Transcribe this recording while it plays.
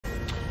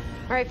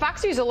All right,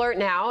 Fox News alert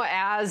now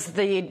as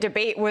the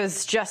debate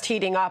was just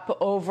heating up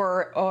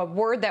over a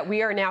word that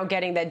we are now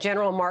getting that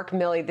General Mark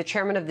Milley, the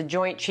chairman of the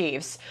Joint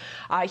Chiefs,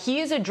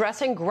 he is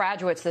addressing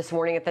graduates this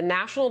morning at the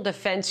National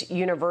Defense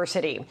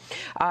University.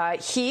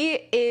 He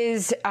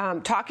is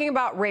talking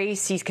about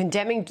race. He's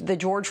condemning the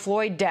George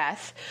Floyd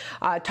death,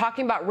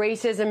 talking about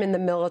racism in the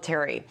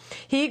military.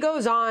 He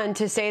goes on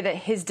to say that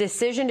his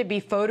decision to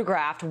be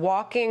photographed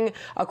walking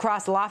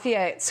across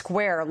Lafayette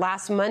Square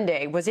last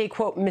Monday was a,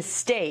 quote,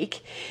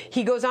 mistake.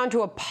 He goes on to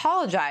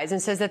apologize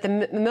and says that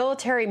the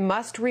military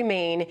must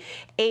remain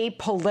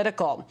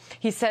apolitical.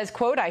 He says,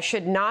 quote, I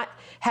should not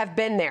have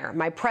been there.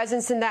 My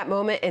presence in that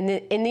moment in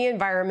the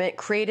environment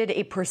created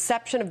a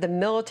perception of the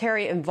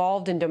military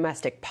involved in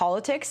domestic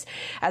politics.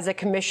 As a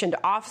commissioned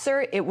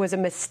officer, it was a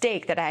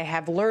mistake that I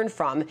have learned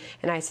from,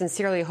 and I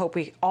sincerely hope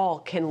we all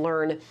can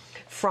learn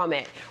from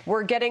it.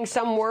 We're getting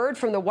some word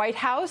from the White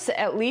House,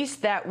 at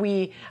least, that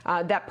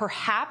that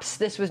perhaps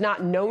this was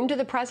not known to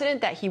the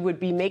president, that he would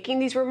be making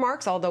these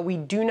remarks, although we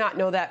do not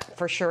know that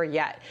for sure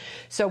yet.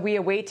 So we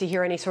await to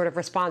hear any sort of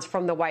response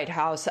from the White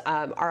House.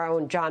 Our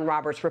own John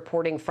Roberts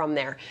reporting from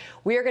there.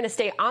 We are going to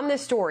stay on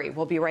this story.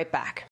 We'll be right back.